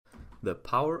The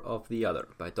Power of the Other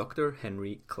by Dr.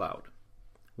 Henry Cloud.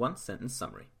 One sentence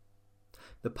summary.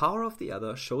 The power of the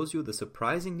other shows you the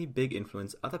surprisingly big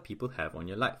influence other people have on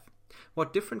your life,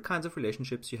 what different kinds of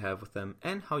relationships you have with them,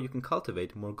 and how you can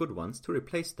cultivate more good ones to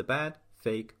replace the bad,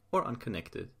 fake, or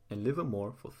unconnected and live a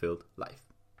more fulfilled life.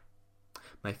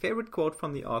 My favorite quote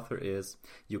from the author is,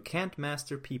 "You can't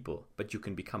master people, but you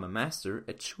can become a master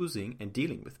at choosing and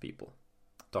dealing with people."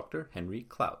 Dr. Henry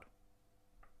Cloud.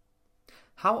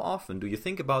 How often do you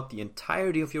think about the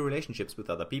entirety of your relationships with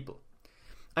other people?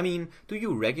 I mean, do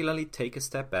you regularly take a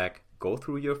step back, go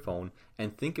through your phone,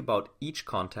 and think about each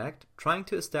contact, trying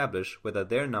to establish whether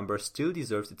their number still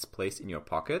deserves its place in your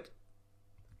pocket?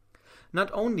 Not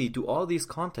only do all these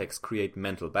contacts create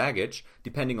mental baggage,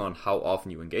 depending on how often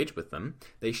you engage with them,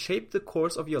 they shape the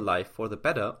course of your life for the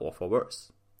better or for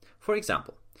worse. For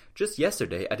example, just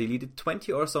yesterday I deleted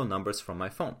 20 or so numbers from my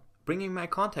phone, bringing my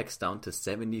contacts down to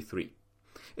 73.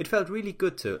 It felt really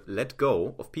good to let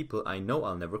go of people I know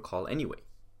I'll never call anyway.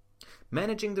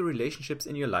 Managing the relationships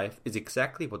in your life is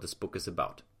exactly what this book is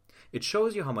about. It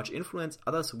shows you how much influence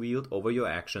others wield over your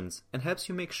actions and helps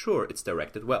you make sure it's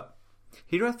directed well.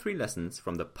 Here are 3 lessons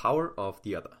from The Power of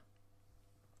the Other.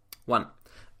 1.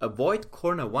 Avoid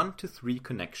corner 1 to 3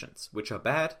 connections, which are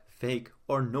bad, fake,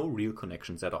 or no real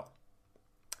connections at all.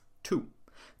 2.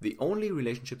 The only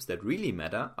relationships that really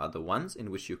matter are the ones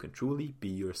in which you can truly be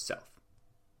yourself.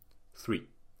 3.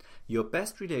 Your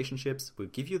best relationships will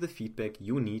give you the feedback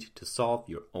you need to solve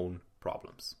your own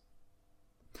problems.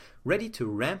 Ready to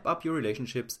ramp up your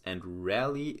relationships and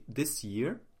rally this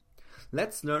year?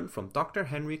 Let's learn from Dr.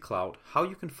 Henry Cloud how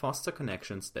you can foster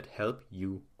connections that help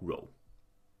you grow.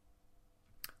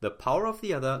 The Power of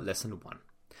the Other, Lesson 1.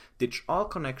 Ditch all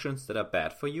connections that are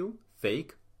bad for you,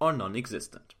 fake, or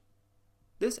non-existent.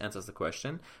 This answers the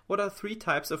question, what are 3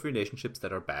 types of relationships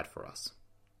that are bad for us?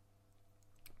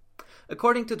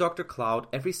 According to Dr. Cloud,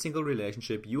 every single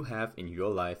relationship you have in your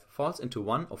life falls into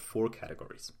one of 4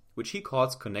 categories, which he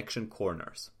calls connection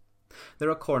corners. There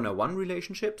are corner 1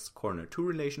 relationships, corner 2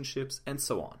 relationships, and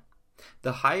so on.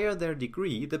 The higher their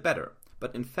degree, the better,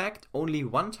 but in fact only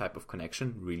one type of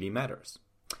connection really matters.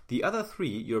 The other 3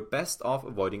 you're best off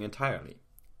avoiding entirely.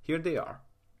 Here they are.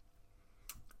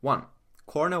 1.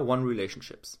 Corner 1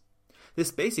 relationships.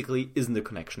 This basically isn't a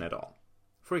connection at all.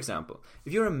 For example,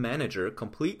 if you're a manager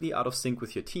completely out of sync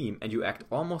with your team and you act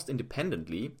almost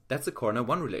independently, that's a corner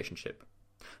 1 relationship.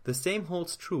 The same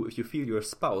holds true if you feel your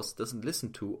spouse doesn't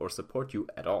listen to or support you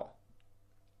at all.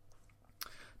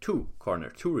 2. Corner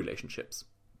 2 relationships.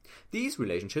 These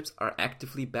relationships are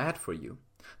actively bad for you.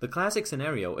 The classic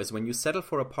scenario is when you settle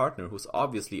for a partner who's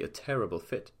obviously a terrible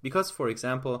fit, because, for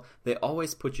example, they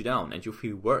always put you down and you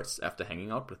feel worse after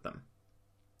hanging out with them.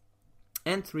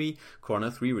 And 3.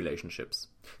 Corner 3 relationships.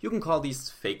 You can call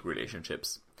these fake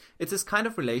relationships. It's this kind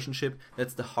of relationship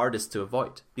that's the hardest to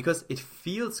avoid, because it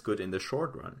feels good in the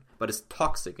short run, but is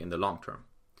toxic in the long term.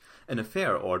 An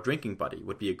affair or drinking buddy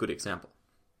would be a good example.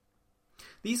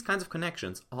 These kinds of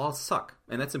connections all suck,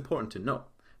 and that's important to know.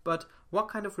 But what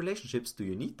kind of relationships do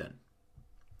you need then?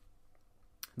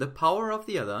 The Power of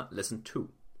the Other, Lesson 2.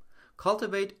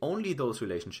 Cultivate only those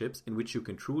relationships in which you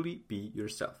can truly be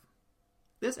yourself.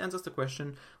 This answers the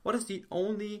question, what is the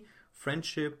only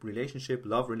friendship, relationship,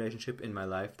 love relationship in my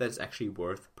life that is actually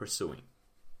worth pursuing?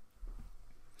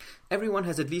 Everyone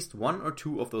has at least 1 or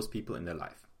 2 of those people in their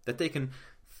life that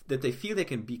they feel they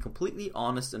can be completely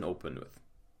honest and open with.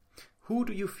 Who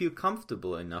do you feel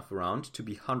comfortable enough around to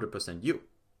be 100% you?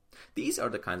 These are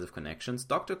the kinds of connections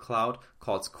Dr. Cloud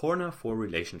calls corner 4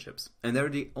 relationships, and they're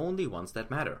the only ones that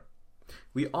matter.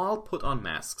 We all put on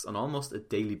masks on almost a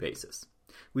daily basis.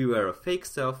 We wear a fake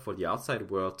self for the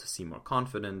outside world to seem more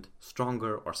confident,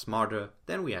 stronger, or smarter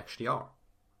than we actually are.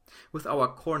 With our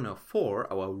corner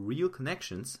 4, our real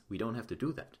connections, we don't have to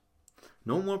do that.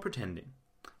 No more pretending.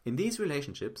 In these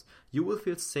relationships, you will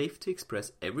feel safe to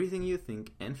express everything you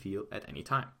think and feel at any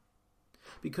time.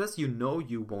 Because you know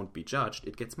you won't be judged,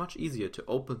 it gets much easier to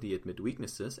openly admit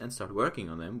weaknesses and start working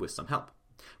on them with some help.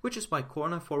 Which is why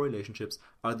corner 4 relationships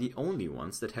are the only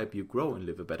ones that help you grow and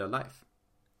live a better life.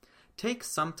 Take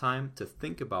some time to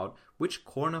think about which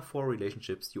corner 4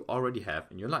 relationships you already have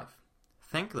in your life.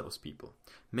 Thank those people.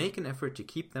 Make an effort to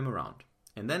keep them around.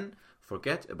 And then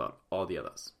forget about all the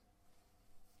others.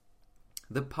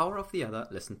 The Power of the Other,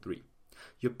 Lesson 3.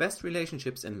 Your best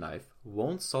relationships in life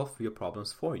won't solve your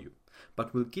problems for you,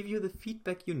 but will give you the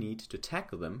feedback you need to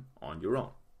tackle them on your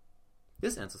own.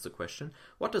 This answers the question,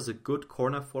 what does a good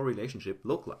corner 4 relationship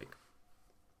look like?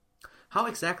 How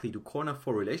exactly do corner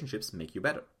 4 relationships make you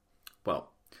better?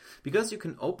 Well, Because you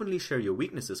can openly share your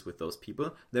weaknesses with those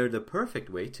people, they're the perfect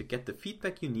way to get the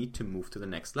feedback you need to move to the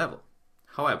next level.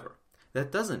 However,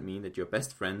 that doesn't mean that your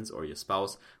best friends or your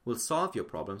spouse will solve your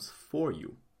problems for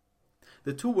you.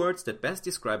 The two words that best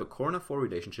describe a Corner 4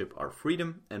 relationship are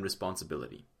freedom and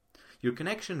responsibility. Your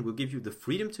connection will give you the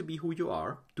freedom to be who you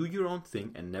are, do your own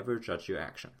thing, and never judge your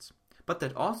actions. But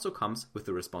that also comes with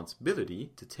the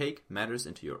responsibility to take matters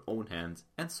into your own hands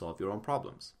and solve your own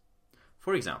problems.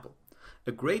 For example,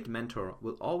 a great mentor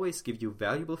will always give you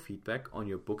valuable feedback on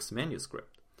your book's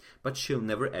manuscript, but she'll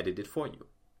never edit it for you.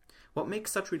 What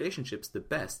makes such relationships the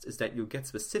best is that you get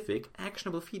specific,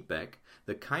 actionable feedback,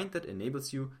 the kind that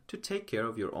enables you to take care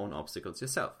of your own obstacles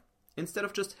yourself, instead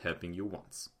of just helping you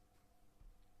once.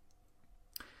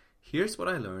 Here's what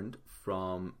I learned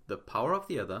from The Power of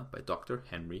the Other by Dr.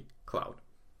 Henry Cloud.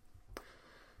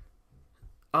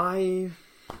 I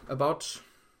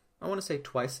want to say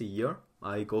twice a year,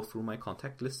 I go through my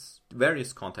contact lists,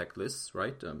 various contact lists,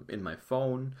 right? In my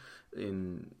phone,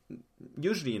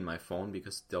 usually in my phone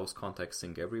because those contacts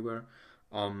sync everywhere.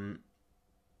 And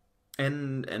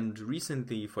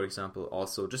recently, for example,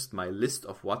 also just my list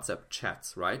of WhatsApp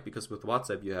chats, right? Because with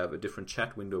WhatsApp you have a different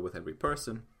chat window with every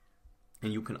person.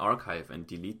 And you can archive and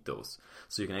delete those.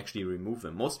 So you can actually remove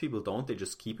them. Most people don't. They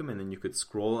just keep them, and then you could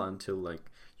scroll until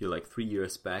you're 3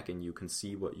 years back, and you can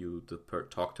see what you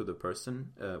talk to the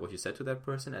person, what you said to that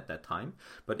person at that time.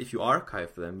 But if you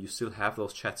archive them, you still have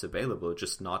those chats available,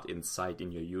 just not inside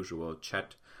in your usual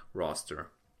chat roster.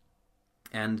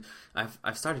 And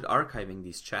I've started archiving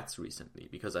these chats recently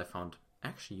because I found,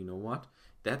 actually, you know what?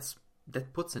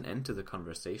 That puts an end to the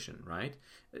conversation, right?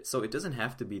 So it doesn't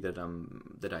have to be that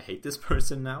I hate this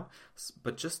person now,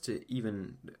 but just to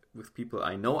even with people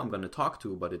I know I'm going to talk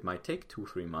to, but it might take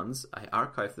 2-3 months, I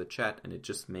archive the chat, and it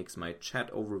just makes my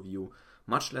chat overview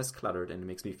much less cluttered, and it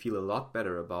makes me feel a lot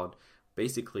better about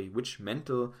basically which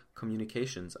mental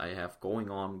communications I have going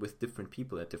on with different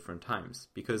people at different times.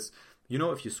 Because,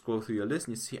 if you scroll through your list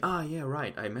and you see, yeah,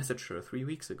 right, I messaged her 3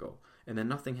 weeks ago, and then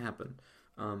nothing happened.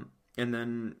 And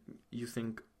then you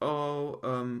think,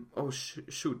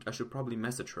 shoot, I should probably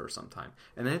message her sometime.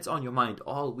 And then it's on your mind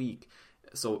all week.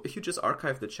 So if you just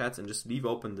archive the chats and just leave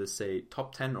open the, say,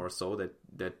 top 10 or so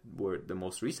that were the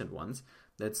most recent ones,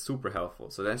 that's super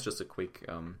helpful. So that's just a quick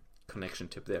connection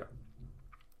tip there.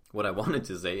 What I wanted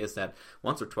to say is that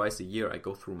once or twice a year I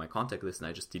go through my contact list and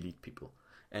I just delete people.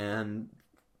 And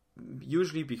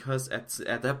usually because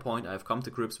at that point I've come to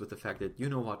grips with the fact that, you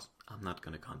know what, I'm not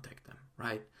going to contact them,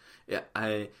 right? Yeah,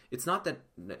 it's not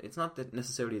that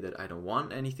necessarily that I don't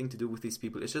want anything to do with these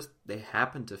people. It's just they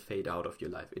happen to fade out of your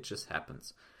life. It just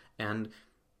happens. And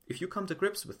if you come to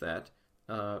grips with that,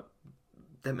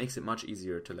 that makes it much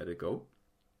easier to let it go.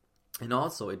 And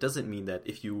also, it doesn't mean that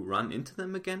if you run into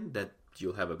them again, that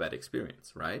you'll have a bad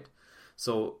experience, right?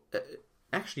 So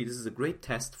actually, this is a great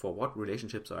test for what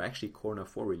relationships are actually Corner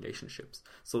 4 relationships.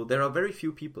 So there are very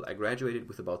few people. I graduated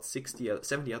with about 70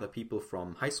 other people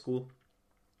from high school.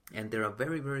 And there are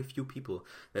very, very few people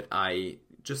that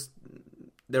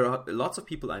there are lots of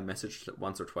people I message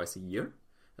once or twice a year.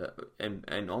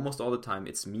 And almost all the time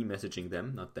it's me messaging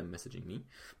them, not them messaging me.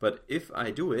 But if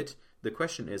I do it, the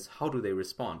question is, how do they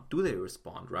respond? Do they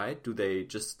respond, right? Do they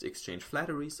just exchange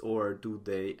flatteries, or do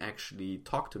they actually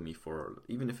talk to me for,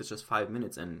 even if it's just 5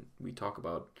 minutes and we talk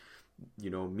about,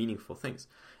 meaningful things?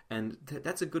 And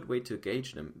that's a good way to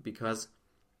gauge them, because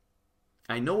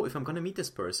I know if I'm going to meet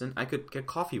this person, I could get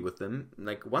coffee with them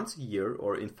once a year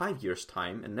or in 5 years'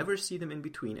 time and never see them in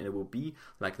between, and it will be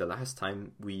like the last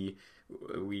time we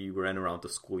ran around the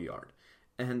schoolyard.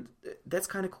 And that's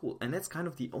kind of cool. And that's kind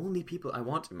of the only people I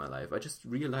want in my life. I just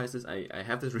realized this. I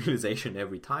have this realization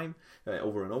every time,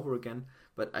 over and over again.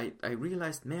 But I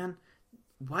realized, man,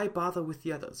 why bother with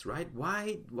the others, right?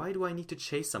 Why do I need to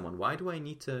chase someone? Why do I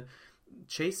need to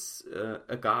chase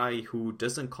a guy who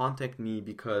doesn't contact me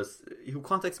who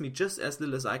contacts me just as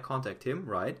little as I contact him,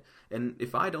 right? And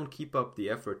if I don't keep up the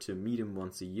effort to meet him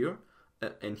once a year,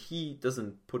 and he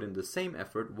doesn't put in the same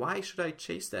effort, why should I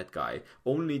chase that guy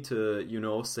only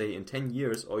to, say in 10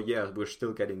 years, oh yeah, we're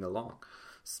still getting along?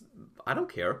 I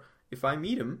don't care. If I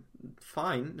meet him,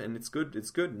 fine, and it's good,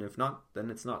 and if not,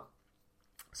 then it's not.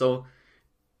 So,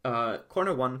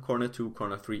 Corner 1, Corner 2,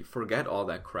 Corner 3, forget all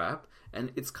that crap.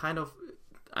 And it's kind of,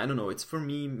 I don't know, it's for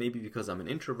me, maybe because I'm an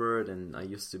introvert and I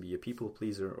used to be a people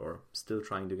pleaser, or still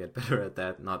trying to get better at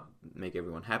that, not make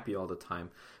everyone happy all the time.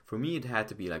 For me, it had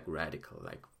to be radical,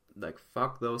 like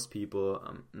fuck those people,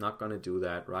 I'm not gonna do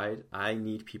that, right? I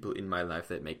need people in my life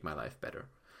that make my life better.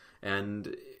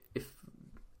 And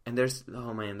there's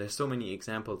so many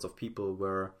examples of people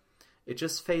where it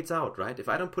just fades out, right? If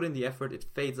I don't put in the effort, it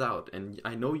fades out. And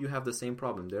I know you have the same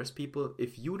problem. There's people,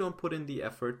 if you don't put in the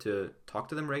effort to talk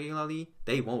to them regularly,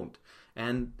 they won't.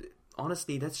 And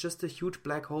honestly, that's just a huge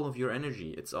black hole of your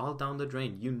energy. It's all down the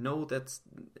drain. You know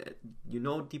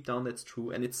deep down that's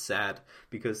true, and it's sad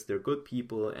because they're good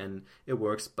people and it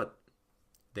works, but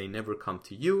they never come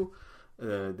to you.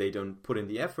 They don't put in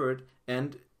the effort.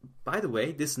 And by the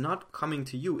way, this not coming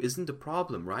to you isn't a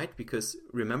problem, right? Because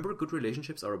remember, good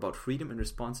relationships are about freedom and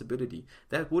responsibility.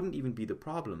 That wouldn't even be the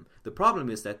problem. The problem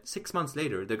is that 6 months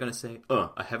later, they're going to say,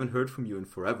 I haven't heard from you in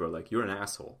forever. Like, you're an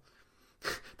asshole.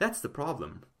 That's the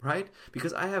problem, right?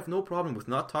 Because I have no problem with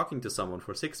not talking to someone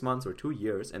for 6 months or 2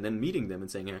 years and then meeting them and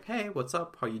saying, like, hey, what's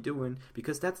up? How you doing?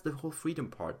 Because that's the whole freedom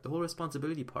part, the whole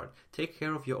responsibility part. Take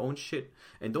care of your own shit.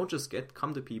 And don't just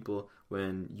come to people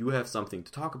when you have something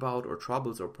to talk about or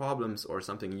troubles or problems or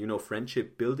something,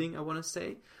 friendship building, I want to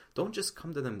say. Don't just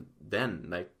come to them then.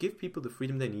 Like, give people the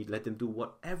freedom they need. Let them do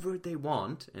whatever they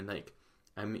want. And, like,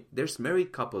 I mean, there's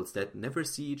married couples that never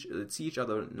see each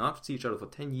other for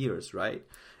 10 years, right?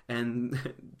 And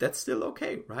that's still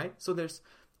okay, right? So there's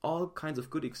all kinds of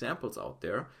good examples out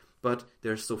there, but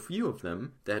there's so few of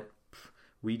them that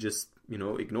we just,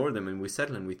 ignore them and we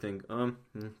settle and we think,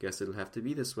 guess it'll have to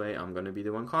be this way. I'm going to be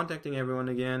the one contacting everyone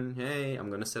again. Hey, I'm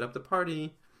going to set up the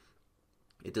party.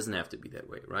 It doesn't have to be that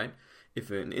way, right?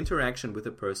 If an interaction with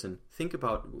a person, think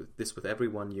about this with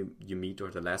everyone you meet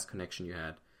or the last connection you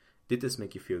had. Did this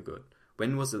make you feel good?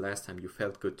 When was the last time you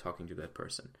felt good talking to that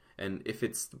person? And if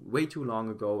it's way too long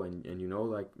ago and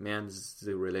man,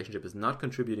 the relationship is not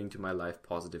contributing to my life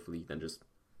positively, then just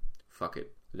fuck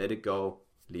it. Let it go.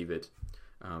 Leave it.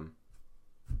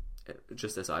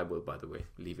 Just as I will, by the way.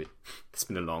 Leave it. It's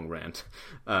been a long rant.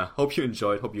 Hope you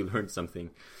enjoyed. Hope you learned something.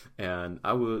 And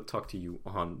I will talk to you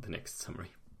on the next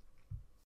summary.